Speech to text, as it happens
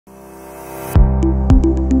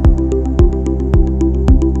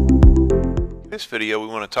this video, we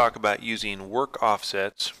want to talk about using work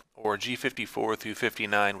offsets, or G54 through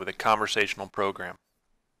 59, with a conversational program.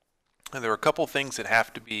 And there are a couple things that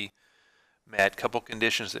have to be met, a couple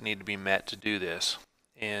conditions that need to be met to do this.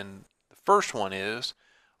 And the first one is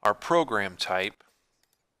our program type.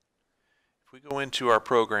 If we go into our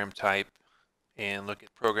program type and look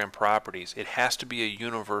at program properties, it has to be a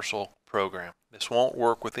universal program. This won't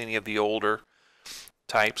work with any of the older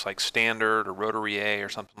types like standard or rotary A or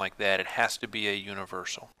something like that. It has to be a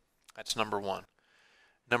universal. That's number one.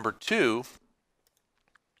 Number two,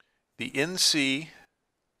 the NC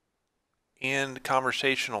and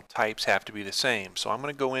conversational types have to be the same. So I'm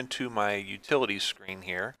going to go into my utilities screen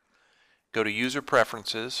here, go to user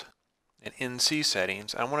preferences and NC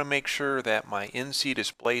settings. I want to make sure that my NC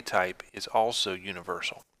display type is also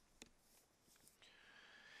universal.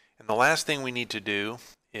 And the last thing we need to do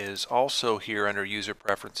is also here under user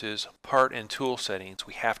preferences, part and tool settings,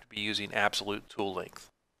 we have to be using absolute tool length.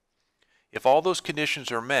 If all those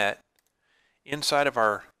conditions are met, inside of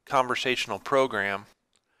our conversational program,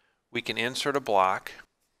 we can insert a block,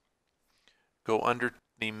 go under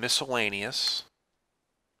the miscellaneous,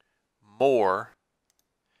 more,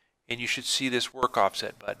 and you should see this work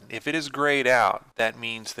offset button. If it is grayed out, that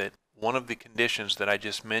means that one of the conditions that I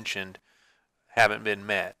just mentioned haven't been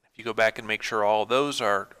met. If you go back and make sure all those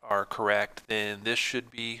are correct, then this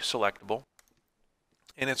should be selectable.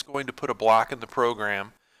 And it's going to put a block in the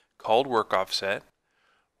program called work offset,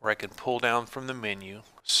 where I can pull down from the menu,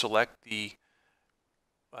 select the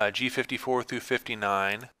G54 through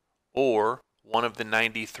 59 or one of the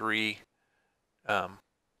 93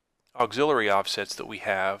 auxiliary offsets that we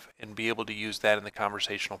have, and be able to use that in the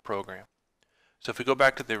conversational program. So if we go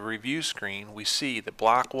back to the review screen, we see that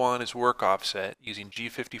block 1 is work offset using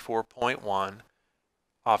G54.1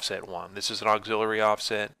 offset 1. This is an auxiliary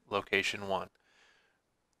offset, location 1.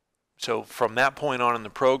 So from that point on in the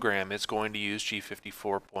program, it's going to use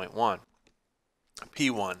G54.1.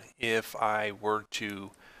 P1, if I were to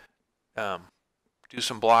do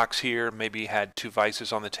some blocks here, maybe had two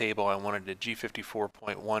vices on the table, I wanted a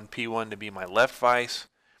G54.1 P1 to be my left vice.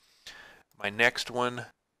 My next one,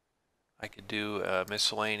 I could do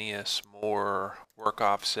miscellaneous, more, work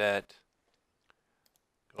offset,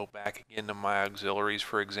 go back again to my auxiliaries,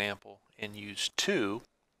 for example, and use 2.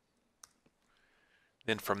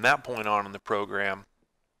 Then from that point on in the program,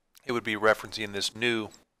 it would be referencing this new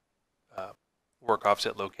work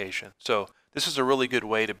offset location. So this is a really good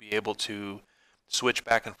way to be able to switch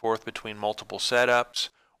back and forth between multiple setups,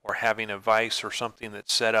 or having a vice or something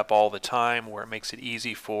that's set up all the time, where it makes it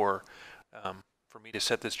easy for me to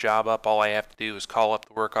set this job up. All I have to do is call up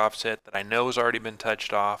the work offset that I know has already been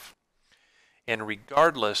touched off, and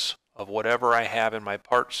regardless of whatever I have in my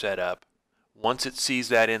part setup, once it sees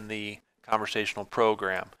that in the conversational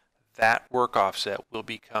program, that work offset will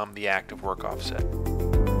become the active work offset.